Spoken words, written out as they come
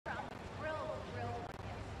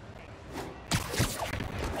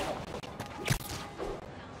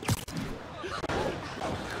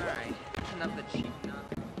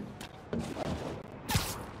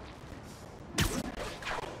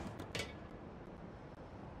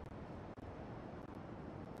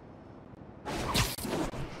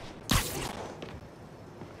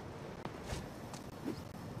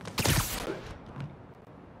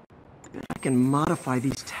can modify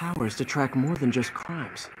these towers to track more than just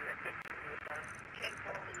crimes.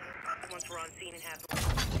 Once we're on scene and have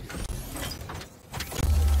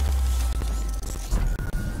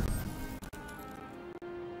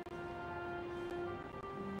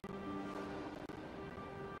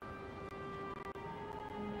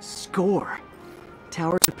Score!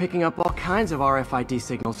 Towers are picking up all kinds of RFID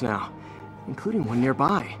signals now, including one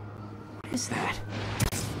nearby. What is that?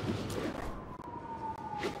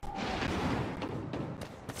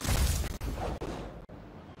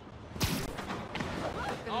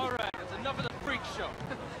 Alright, that's enough of the freak show.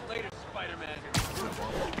 Later, Spider-Man.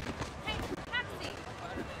 Hey, taxi!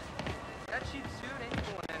 That cheap suit ain't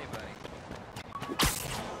fooling anybody.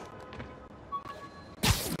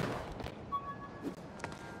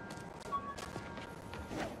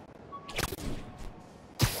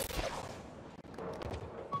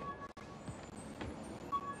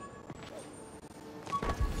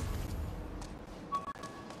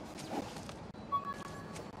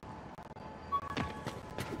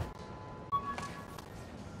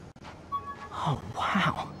 Oh,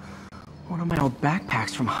 wow. One of my old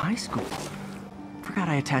backpacks from high school. Forgot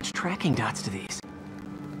I attached tracking dots to these.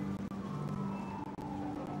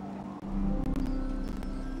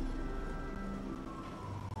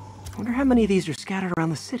 Wonder how many of these are scattered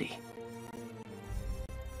around the city.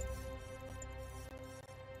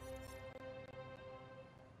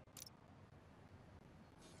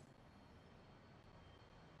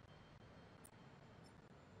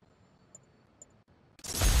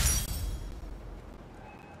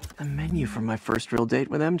 A menu from my first real date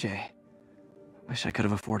with MJ. Wish I could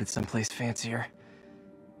have afforded someplace fancier,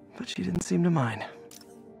 but she didn't seem to mind.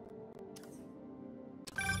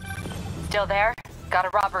 Still there? Got a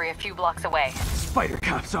robbery a few blocks away. Spider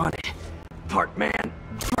Cop's on it. Part man,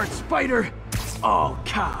 part spider, all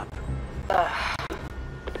cop.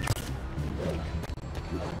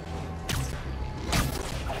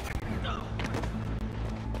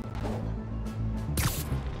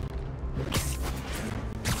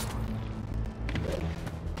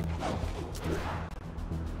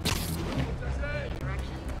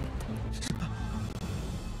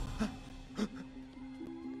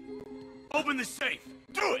 Open the safe!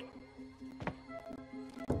 Do it!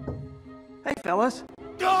 Hey, fellas.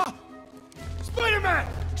 Ah! Spider-Man!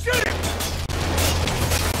 Shoot him!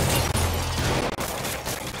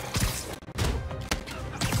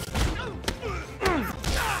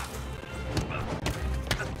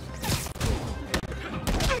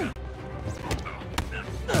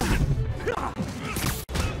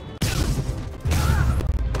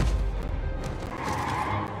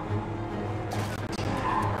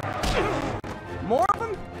 More of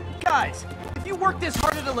them? Guys, if you worked this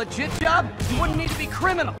hard at a legit job, you wouldn't need to be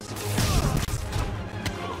criminals.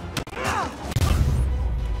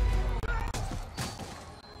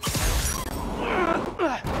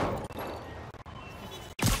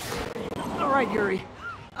 All right, Yuri.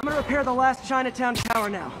 I'm gonna repair the last Chinatown tower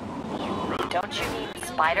now. Don't you mean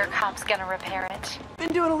Spider Cop's gonna repair it?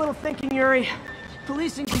 Been doing a little thinking, Yuri.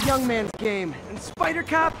 Policing's a young man's game, and Spider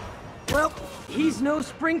Cop, well, he's no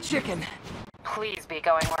spring chicken. Please be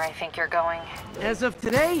going where I think you're going. As of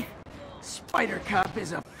today, Spider Cop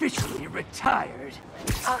is officially retired.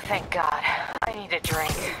 Oh, thank God. I need a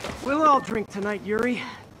drink. We'll all drink tonight, Yuri.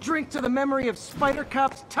 Drink to the memory of Spider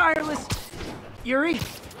Cop's tireless... Yuri?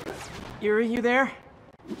 Yuri, you there?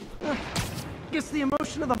 Guess the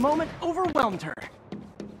emotion of the moment overwhelmed her.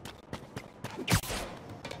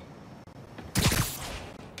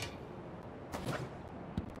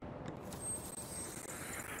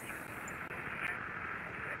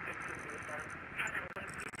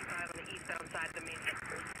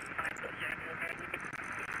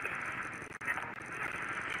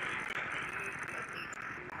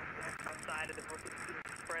 Outside of the Brooklyn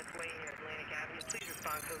Expressway near Atlantic Avenue. Please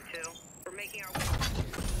respond code 2. We're making our way.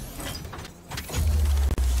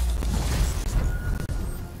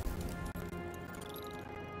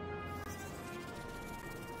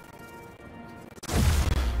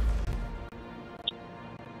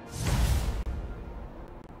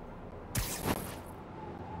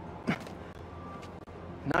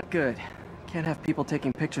 Not good. Can't have people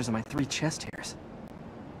taking pictures of my 3 chest hairs.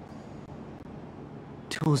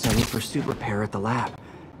 Tools I need for suit repair at the lab.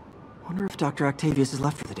 Wonder if Dr. Octavius is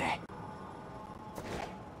left for the day.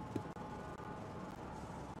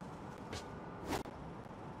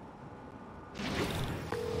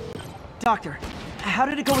 Doctor, how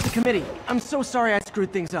did it go with the committee? I'm so sorry I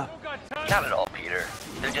screwed things up. Not at all, Peter.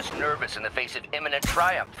 They're just nervous in the face of imminent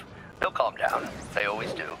triumph. They'll calm down. They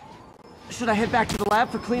always do. Should I head back to the lab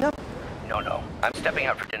for cleanup? No. I'm stepping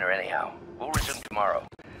out for dinner anyhow. We'll resume tomorrow.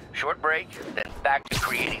 Short break, then back to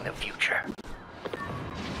creating the future.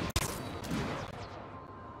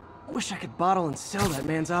 Wish I could bottle and sell that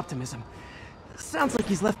man's optimism. Sounds like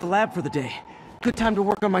he's left the lab for the day. Good time to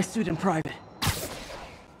work on my suit in private.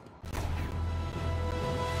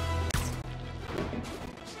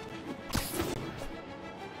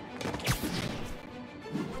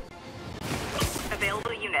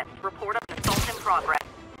 Available units, report of assault in progress.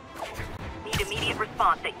 Need immediate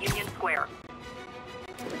response at Union Square.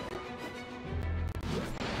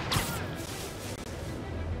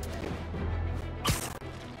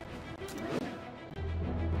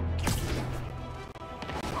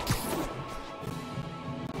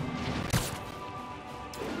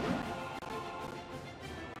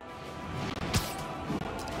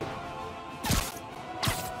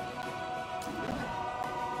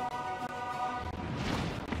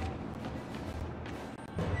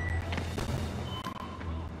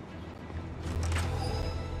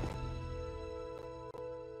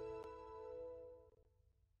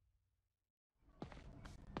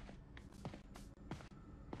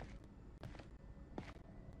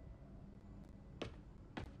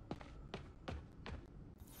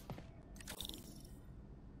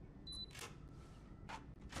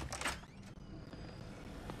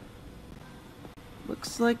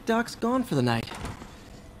 Looks like Doc's gone for the night.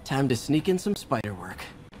 Time to sneak in some spider work.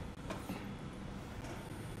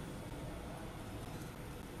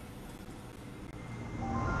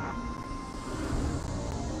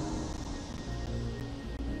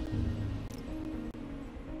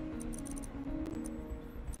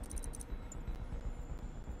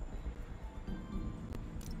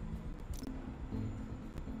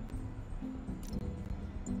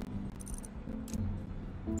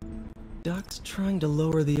 Doc's trying to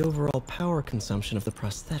lower the overall power consumption of the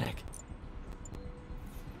prosthetic.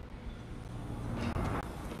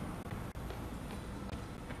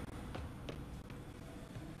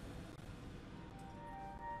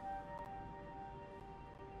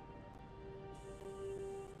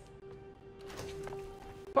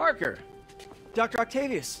 Parker! Dr.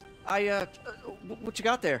 Octavius! What you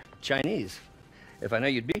got there? Chinese. If I know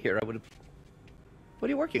you'd be here, I would have... What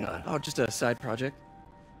are you working on? Oh, just a side project.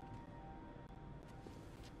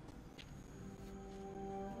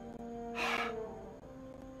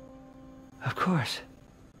 Of course.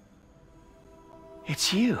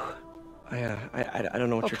 It's you. I don't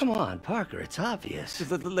know what Oh, you're... come on, Parker, it's obvious.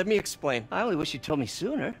 Just let me explain. I only wish you told me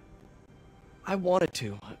sooner. I wanted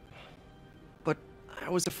to, but I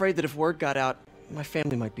was afraid that if word got out, my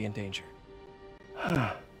family might be in danger.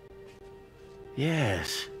 Huh.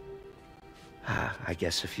 Yes. I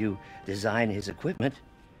guess if you design his equipment,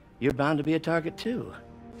 you're bound to be a target too.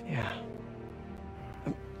 Yeah.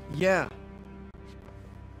 Yeah.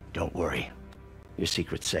 Don't worry. Your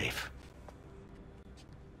secret's safe.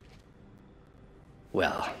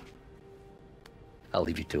 Well, I'll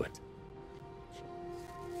leave you to it.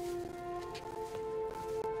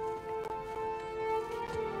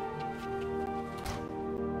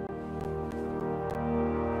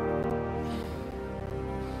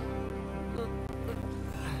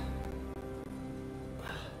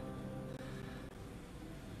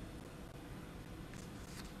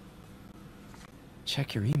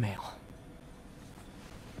 Check your email.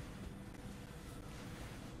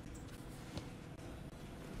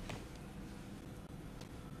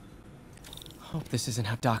 Hope this isn't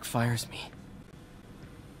how Doc fires me.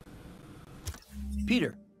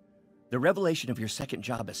 Peter, the revelation of your second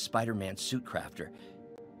job as Spider-Man suit crafter,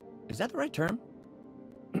 is that the right term?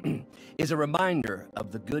 Is a reminder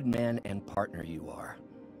of the good man and partner you are.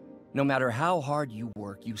 No matter how hard you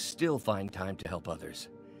work, you still find time to help others.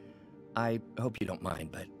 I hope you don't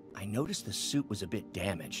mind, but I noticed the suit was a bit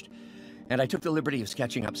damaged, and I took the liberty of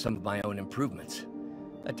sketching up some of my own improvements.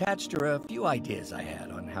 Attached are a few ideas I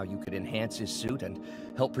had on how you could enhance his suit and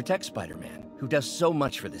help protect Spider-Man, who does so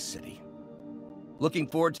much for this city. Looking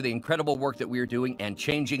forward to the incredible work that we are doing and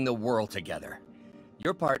changing the world together.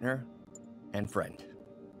 Your partner and friend,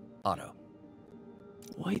 Otto.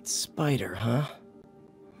 White spider, huh?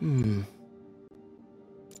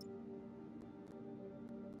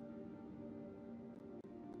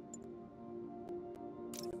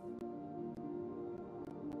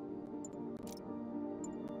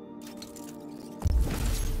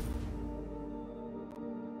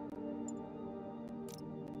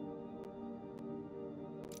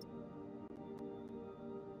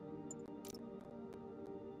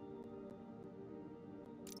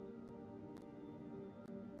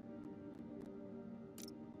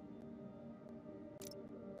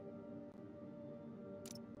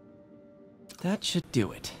 That should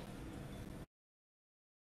do it.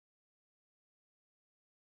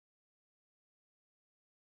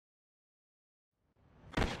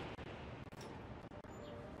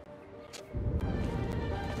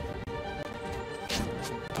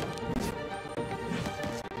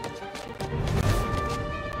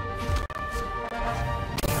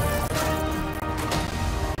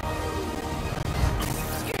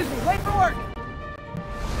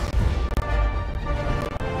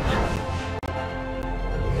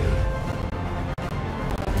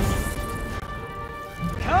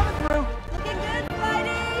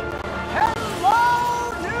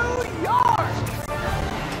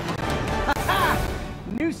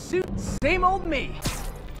 suit, same old me.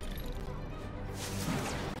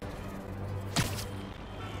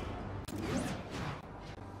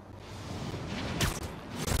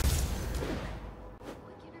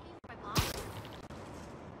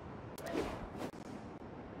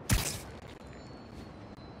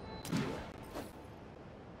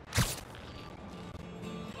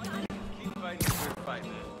 Keep fighting your fight.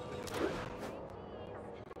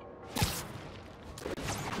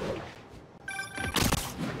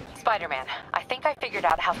 Spider-Man, I think I figured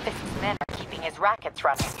out how Fisk's men are keeping his rackets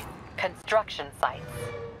running. Construction sites.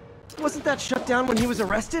 Wasn't that shut down when he was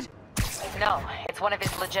arrested? No, it's one of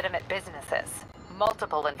his legitimate businesses.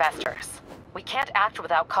 Multiple investors. We can't act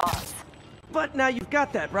without cause. But now you've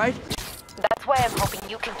got that, right? That's why I'm hoping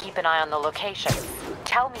you can keep an eye on the locations.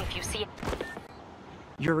 Tell me if you see it.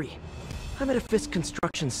 Yuri, I'm at a Fisk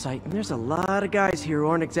construction site, and there's a lot of guys here who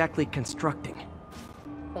aren't exactly constructing.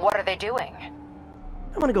 What are they doing?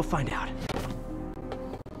 I want to go find out.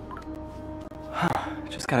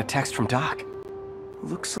 Just got a text from Doc.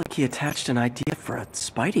 Looks like he attached an idea for a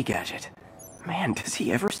Spidey gadget. Man, does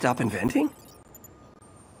he ever stop inventing?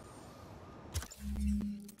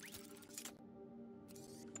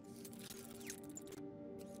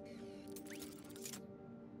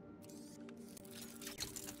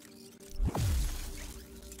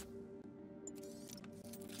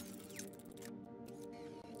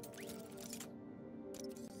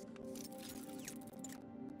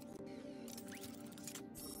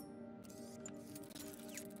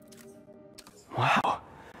 Wow,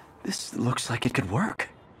 this looks like it could work.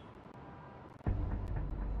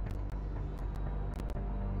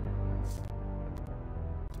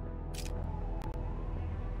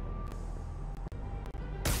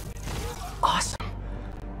 Awesome.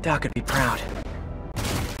 Doc would be proud.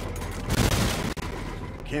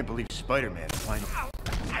 Can't believe Spider-Man finally...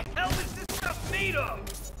 The hell is this stuff made of?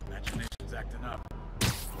 Imagination's acting up.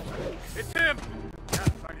 It's him!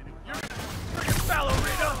 You're freaking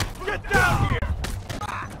ballerina! Get down here!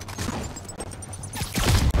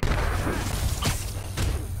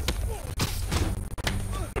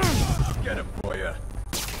 Get him for you.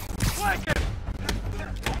 Flank him!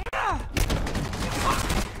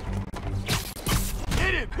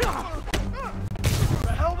 Hit him! What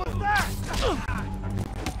the hell was that?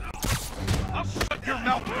 I'll shut your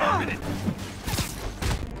mouth permanent!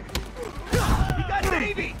 He got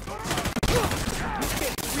Davey!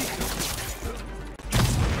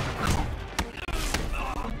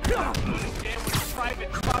 Understand what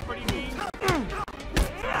private property means?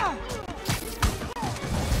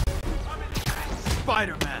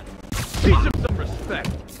 Spider-Man! Teach him some respect!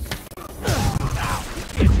 You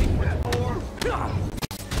can't take what's more!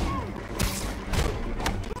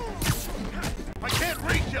 I can't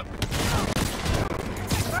reach him!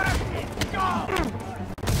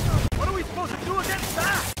 What are we supposed to do against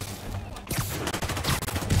that?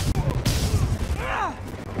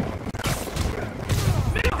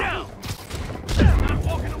 Sit down! Not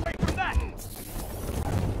walking away from that!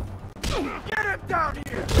 Get him down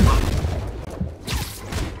here!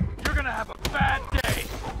 You're gonna have a bad day!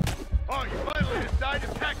 Oh, you finally decided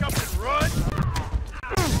to pack up and run?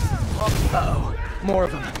 Uh-oh, more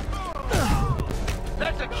of them.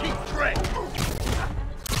 That's a cheap trick!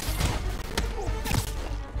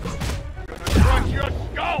 Gonna crush your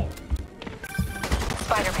skull!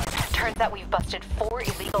 Spider-Man, turns out we've busted 4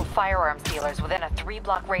 illegal firearms dealers within a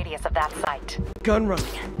 3-block radius of that site. Gun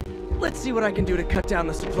running. Let's see what I can do to cut down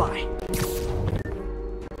the supply.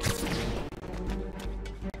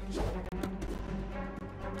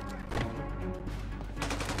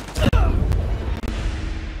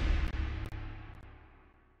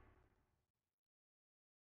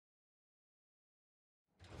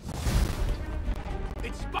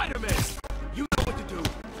 It's Spider-Man! You know what to do!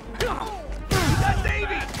 That's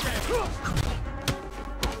Davey!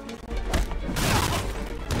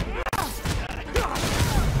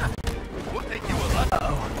 We'll take you a lot.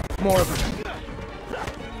 Uh-oh, more of them.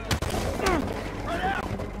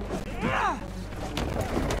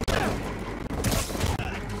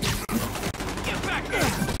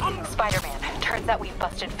 Spider-Man, turns out we've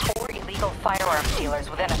busted 4 illegal firearms dealers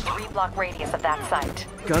within a 3-block radius of that site.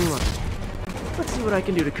 Gun running. Let's see what I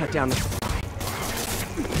can do to cut down the supply.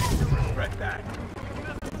 Regret that.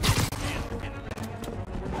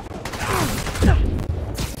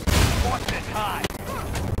 Watch this high.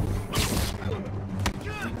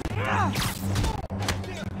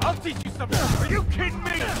 I'll teach you something. Are you kidding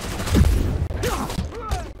me?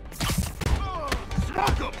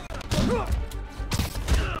 Smoke him!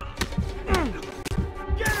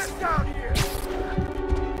 Get him down here!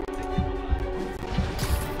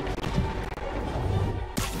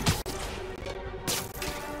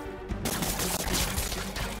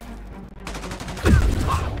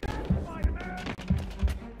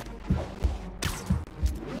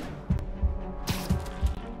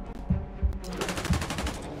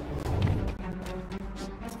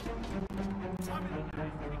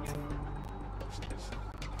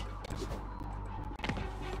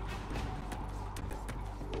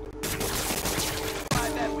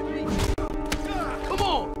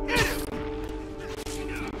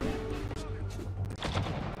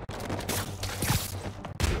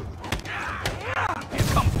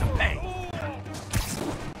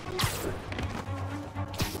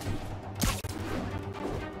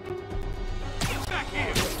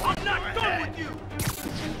 protect you!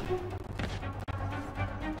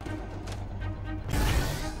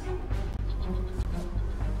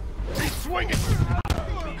 He's swinging!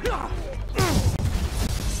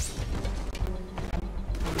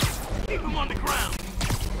 Keep him on the ground!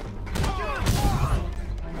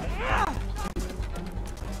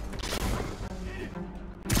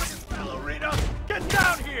 Ballerina, get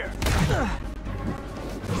down here!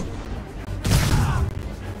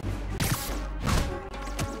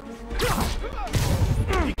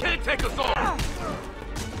 He can't take us all!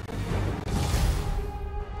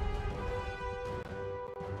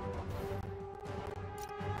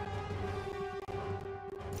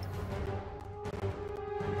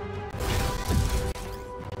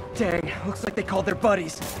 Dang, looks like they called their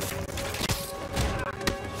buddies.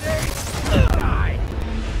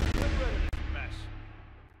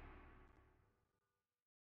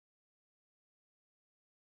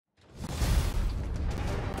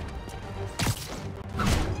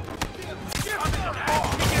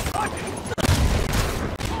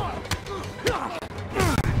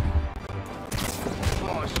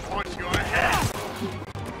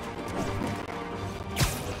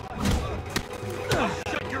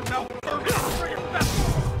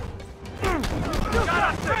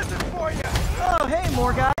 Oh, hey,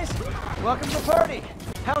 more guys. Welcome to the party.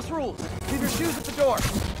 House rules. Leave your shoes at the door.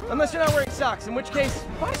 Unless you're not wearing socks, in which case,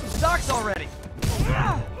 buy some socks already.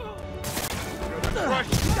 Crush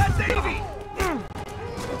that Davy!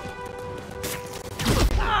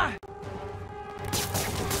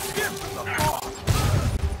 Give him the ball!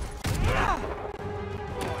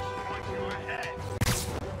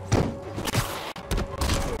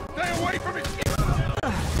 Stay away from it!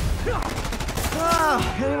 Oh,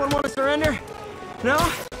 anyone want to surrender? No?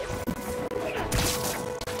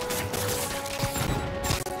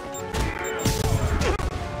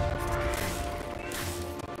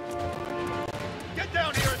 Get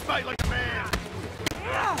down here and fight like a man!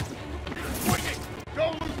 Swinging!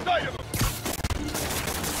 Don't lose sight of him!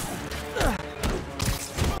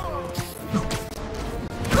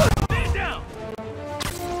 Stand down!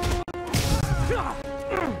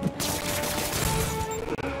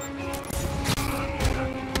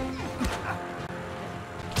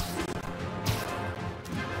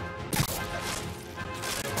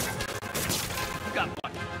 You got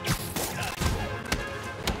one.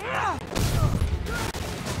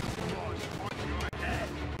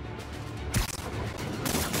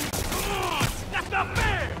 That's not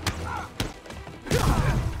fair!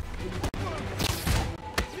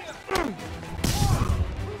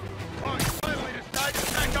 Oh, you finally decided to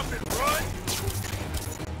pack up and run?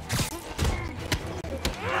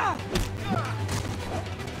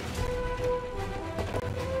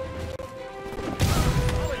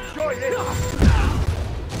 I'll enjoy it!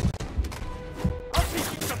 I'll teach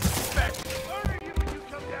you some respect! Where are you when you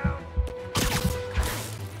come down?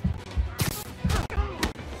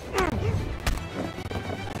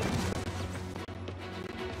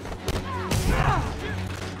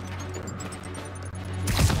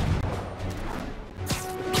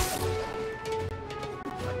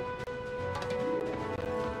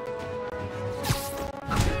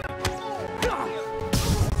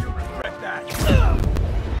 You'll regret that!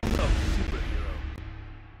 Oh, superhero.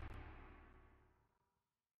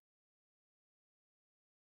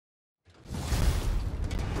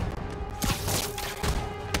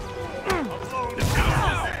 Alone to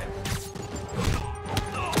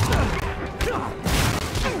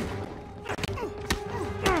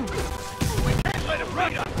We can't let him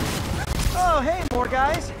run us! Oh, hey, more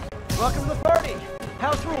guys. Welcome to the party.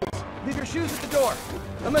 House rules. Leave your shoes at the door.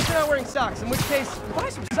 Unless you're not wearing socks, in which case, buy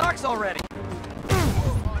some socks already.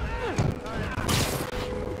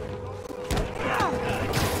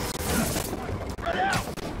 Spread out!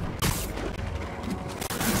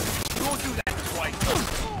 Don't do that twice!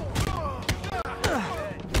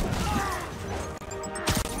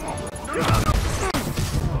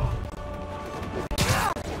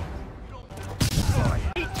 Oh, I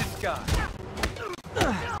hate this guy!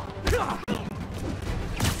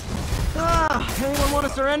 Ah, anyone want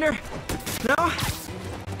to surrender? No?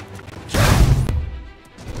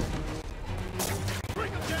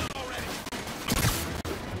 Bring him down already!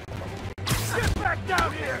 Get back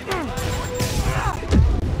down here!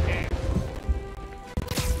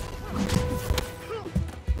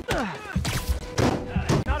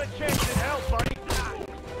 Not a chance in hell, buddy!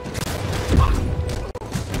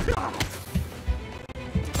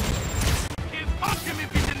 Can't punch him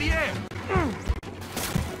if he's in the air!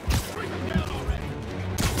 Bring him down already!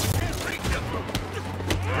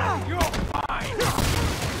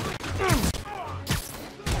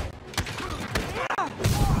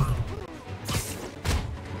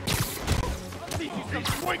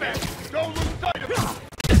 Swing it! Don't lose sight of it!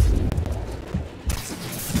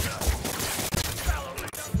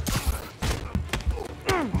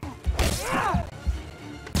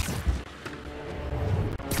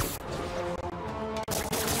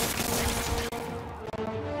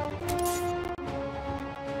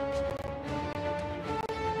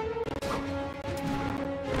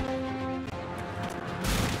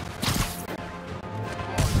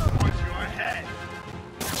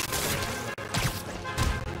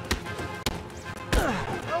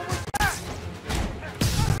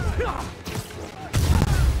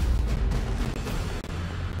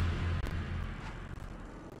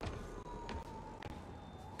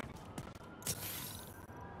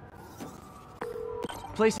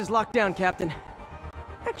 Place is locked down, Captain.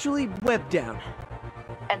 Actually, webbed down.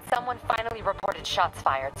 And someone finally reported shots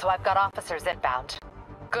fired, so I've got officers inbound.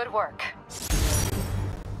 Good work.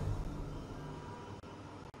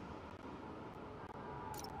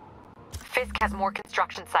 Fisk has more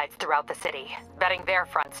construction sites throughout the city, vetting their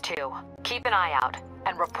fronts too. Keep an eye out,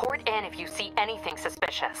 and report in if you see anything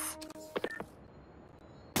suspicious.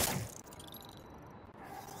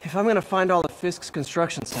 If I'm gonna find all of Fisk's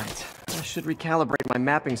construction sites, I should recalibrate my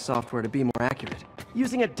mapping software to be more accurate.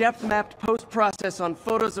 Using a depth-mapped post-process on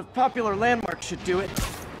photos of popular landmarks should do it.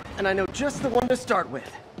 And I know just the one to start with.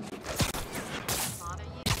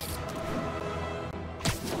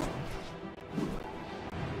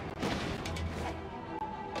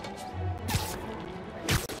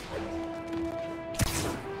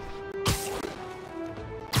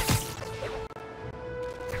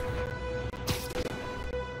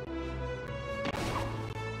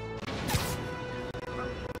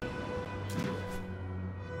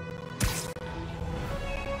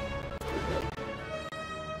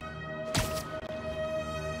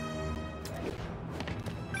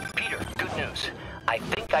 I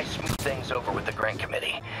think I smoothed things over with the Grant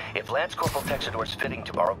Committee. If Lance Corporal Texador's fitting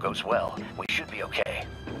tomorrow goes well, we should be okay.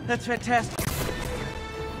 That's fantastic.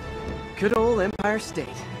 Good old Empire State.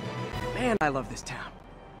 Man, I love this town.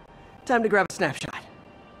 Time to grab a snapshot.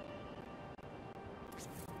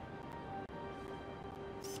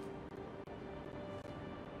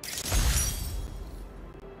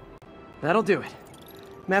 That'll do it.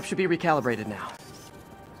 Map should be recalibrated now.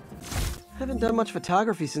 Haven't done much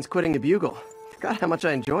photography since quitting the Bugle. Forgot how much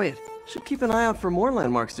I enjoy it. Should keep an eye out for more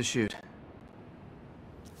landmarks to shoot.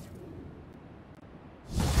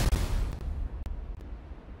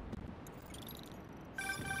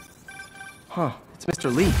 Huh, it's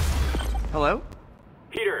Mr. Lee. Hello?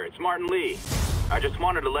 Peter, it's Martin Lee. I just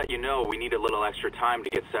wanted to let you know we need a little extra time to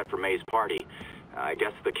get set for May's party. I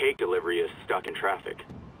guess the cake delivery is stuck in traffic.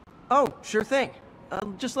 Oh, sure thing.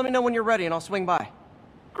 Just let me know when you're ready and I'll swing by.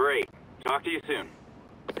 Great. Talk to you soon.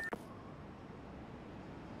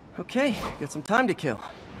 Okay, got some time to kill.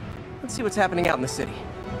 Let's see what's happening out in the city.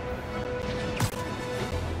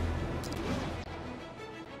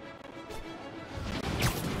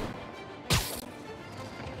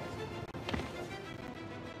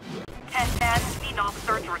 Need an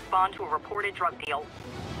officer to respond to a reported drug deal.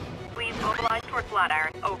 Please mobilize toward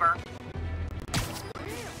Flatiron. Over.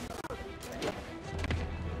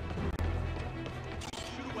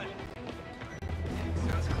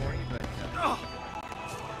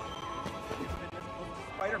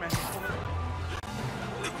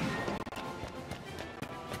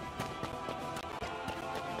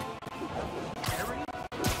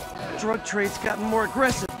 Drug trade's gotten more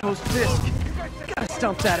aggressive post-Fisk. Gotta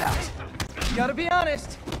stump that out. Gotta be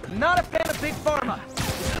honest, not a fan of Big Pharma.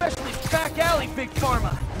 Especially back alley Big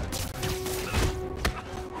Pharma.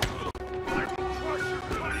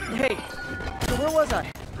 Hey, so where was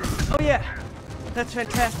I? Oh yeah, that's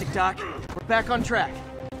fantastic, Doc. We're back on track.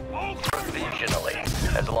 Provisionally,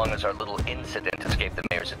 as long as our little incident escaped the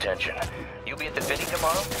mayor's attention. You'll be at the fitting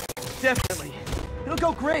tomorrow? Definitely. It'll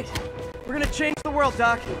go great. We're gonna change the world,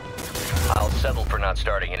 Doc. I'll settle for not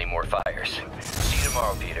starting any more fires. See you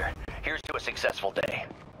tomorrow, Peter. Here's to a successful day.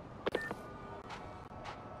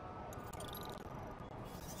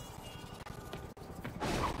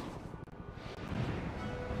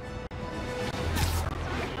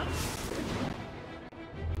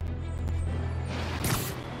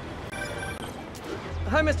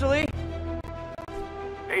 Hi, Mr. Lee.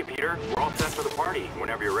 Hey, Peter. We're all set for the party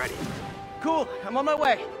whenever you're ready. Cool. I'm on my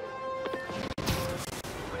way.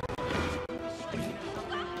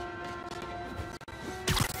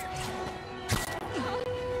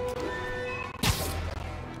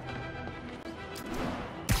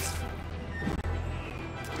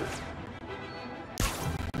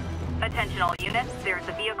 Attention all units, there's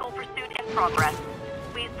a vehicle pursuit in progress.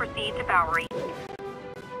 Please proceed to Bowery.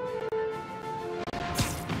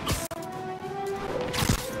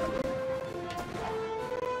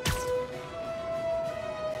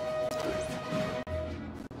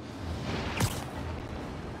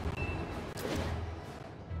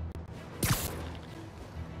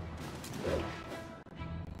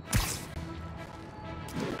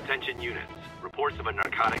 reports of a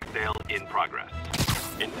narcotics sale in progress.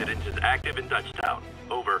 Incident is active in Dutchtown.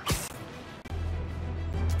 Over.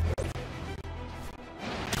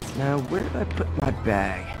 Now, where did I put my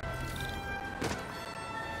bag?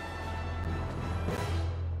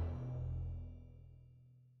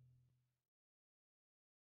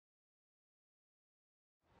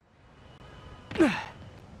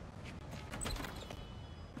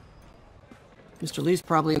 Mr. Lee's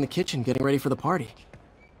probably in the kitchen getting ready for the party.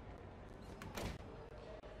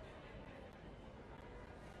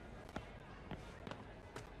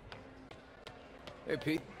 Hey,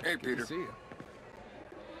 Pete. Hey, Peter. Good to see you.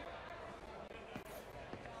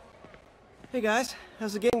 Hey guys,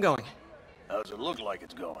 how's the game going? How's it look like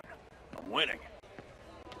it's going? I'm winning.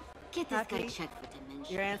 Get this guy checked for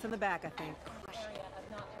dementia. Your aunt's in the back, I think.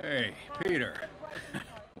 Hey, Peter.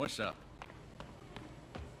 What's up?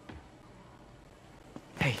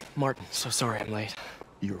 Hey, Martin, so sorry I'm late.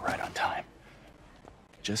 You were right on time.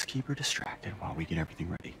 Just keep her distracted while we get everything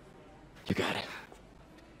ready. You got it.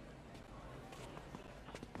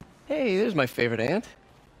 Hey, there's my favorite aunt.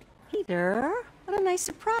 Peter, what a nice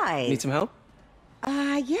surprise. Need some help?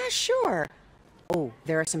 Yeah, sure. Oh,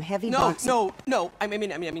 there are some heavy No, boxes. no. I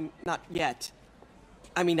mean, not yet.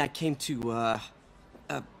 I mean, I came to, I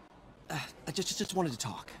just wanted to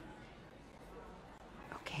talk.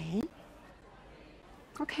 Okay.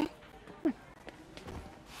 Okay.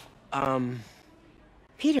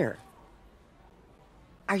 Peter,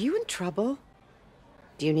 are you in trouble?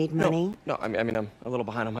 Do you need money? No, I mean, I'm a little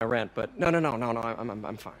behind on my rent, but no,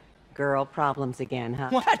 I'm fine. Girl problems again, huh?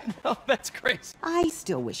 What? No, that's crazy. I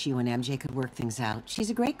still wish you and MJ could work things out. She's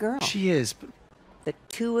a great girl. She is, but... The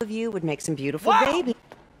two of you would make some beautiful babies.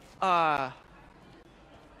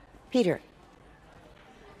 Peter.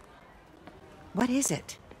 What is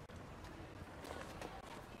it?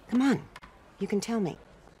 Come on. You can tell me.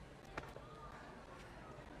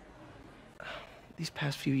 These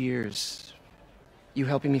past few years, you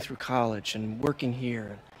helping me through college and working here,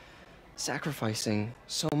 and sacrificing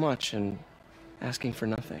so much and asking for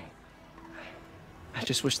nothing. I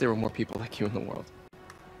just wish there were more people like you in the world.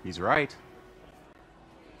 He's right.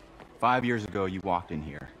 5 years ago, you walked in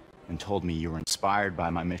here and told me you were inspired by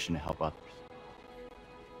my mission to help others.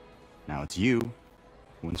 Now it's you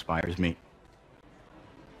who inspires me.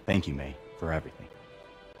 Thank you, May, for everything.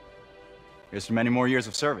 Here's to many more years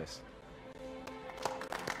of service.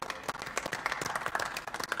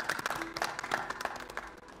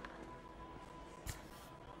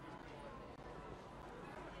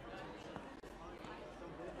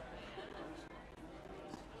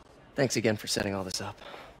 Thanks again for setting all this up.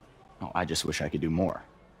 Oh, I just wish I could do more.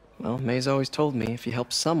 Well, May's always told me if you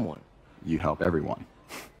help someone, you help everyone.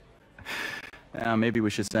 Maybe we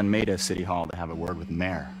should send May to City Hall to have a word with the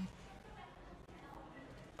mayor.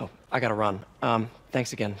 Oh, I gotta run.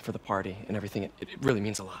 Thanks again for the party and everything. It really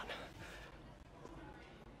means a lot.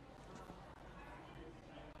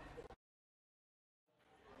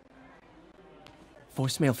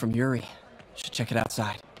 Voicemail from Yuri. Should check it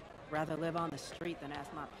outside. Rather live on the street than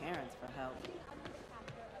ask my parents for help.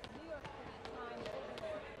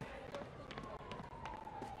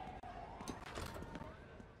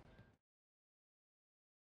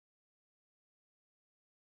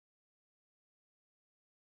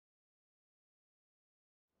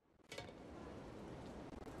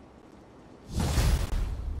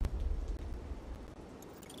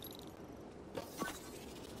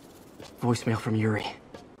 Voicemail from Yuri.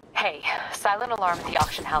 Hey, silent alarm at the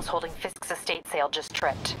auction house holding Fisk's estate sale just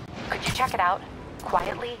tripped. Could you check it out?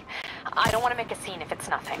 Quietly? I don't want to make a scene if it's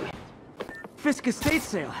nothing. Fisk estate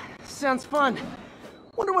sale. Sounds fun.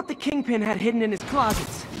 Wonder what the Kingpin had hidden in his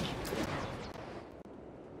closets.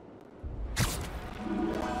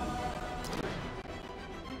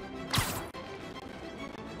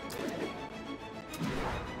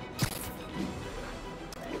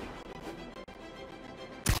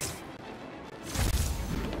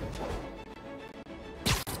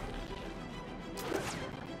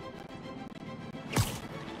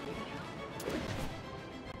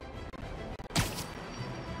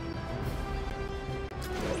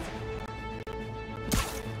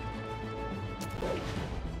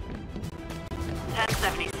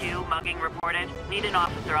 Mugging reported. Need an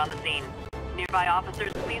officer on the scene. Nearby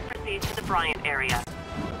officers, please proceed to the Bryant area.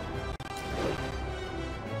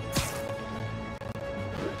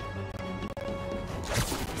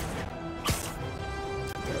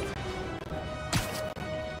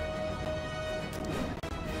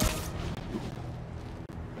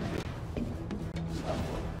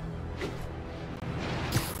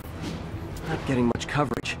 Not getting much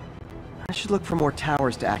coverage. I should look for more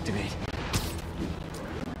towers to activate.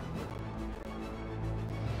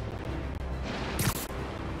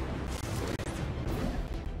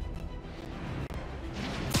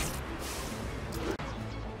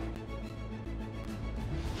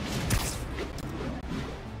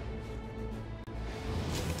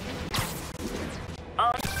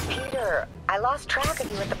 lost track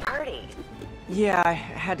of you at the party. Yeah, I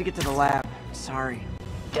had to get to the lab. Sorry.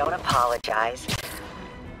 Don't apologize.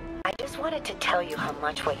 I just wanted to tell you how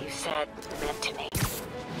much what you said meant to me.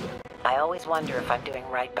 I always wonder if I'm doing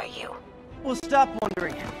right by you. Well, stop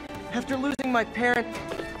wondering. After losing my parent...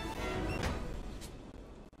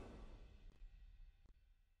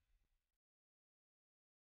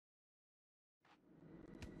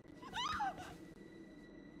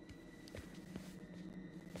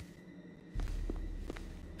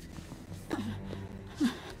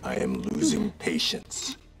 I am losing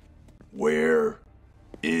patience. Where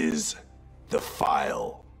is the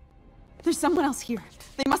file? There's someone else here.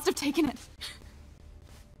 They must have taken it.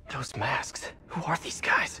 Those masks. Who are these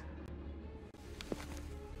guys?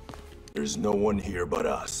 There's no one here but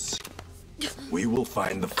us. We will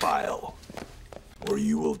find the file, or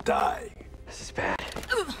you will die. This is bad.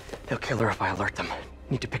 They'll kill her if I alert them.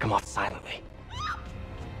 Need to pick them off silently.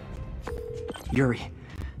 Yuri,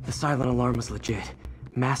 the silent alarm was legit.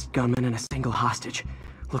 Masked gunmen and a single hostage.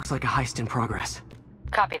 Looks like a heist in progress.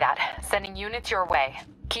 Copy that. Sending units your way.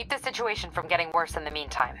 Keep the situation from getting worse in the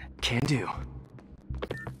meantime. Can do.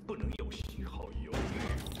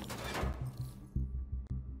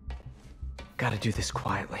 Gotta do this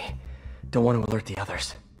quietly. Don't want to alert the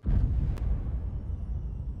others.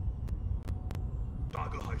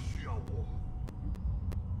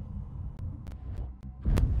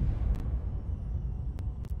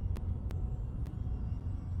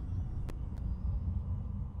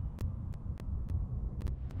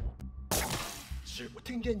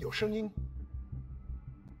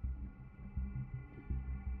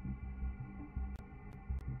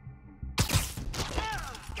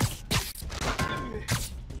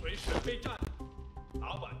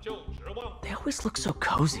 They always look so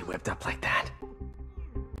cozy whipped up like that.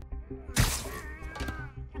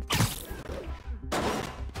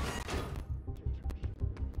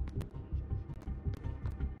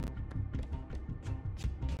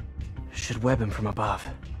 Should web him from above.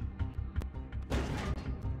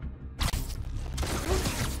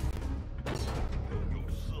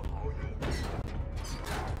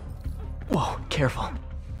 Whoa, careful.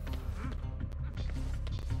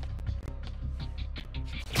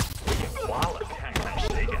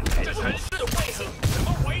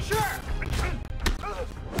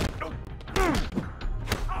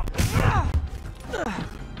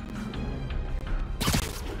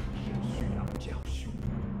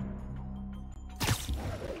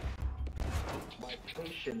 My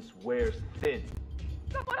patience wears thin.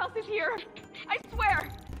 Someone else is here. I swear.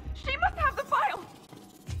 She must have the file.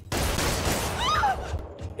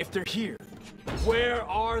 If they're here, where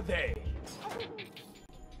are they?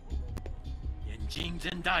 眼睛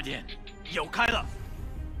睁大点，有开了。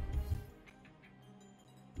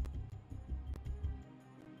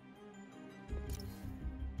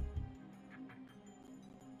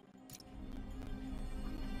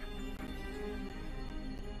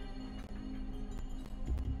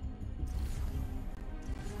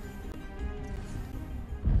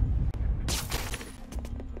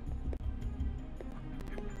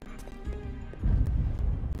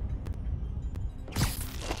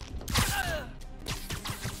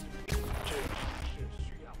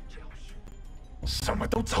什么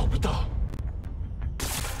都找不到，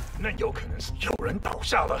那有可能是有人倒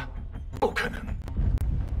下了，不可能。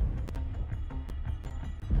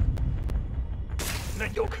那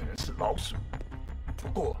有可能是老鼠，不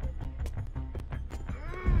过。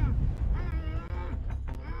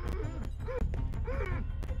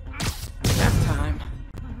That time.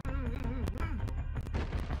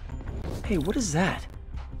 Hey, what is that?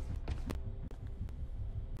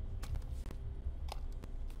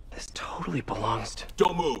 Totally belongs to...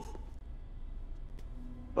 Don't move!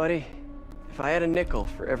 Buddy, if I had a nickel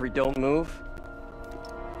for every don't move...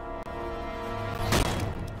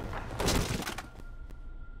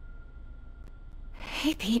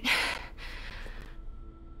 Hey, Pete.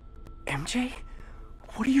 MJ?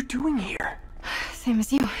 What are you doing here? Same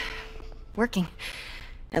as you. Working.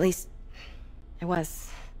 At least, I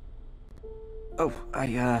was. Oh,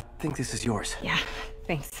 I think this is yours. Yeah,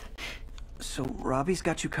 thanks. So, Robbie's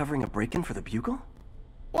got you covering a break-in for the Bugle?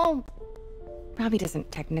 Well, Robbie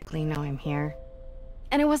doesn't technically know I'm here.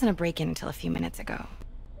 And it wasn't a break-in until a few minutes ago.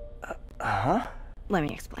 Uh-huh? Let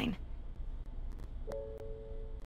me explain.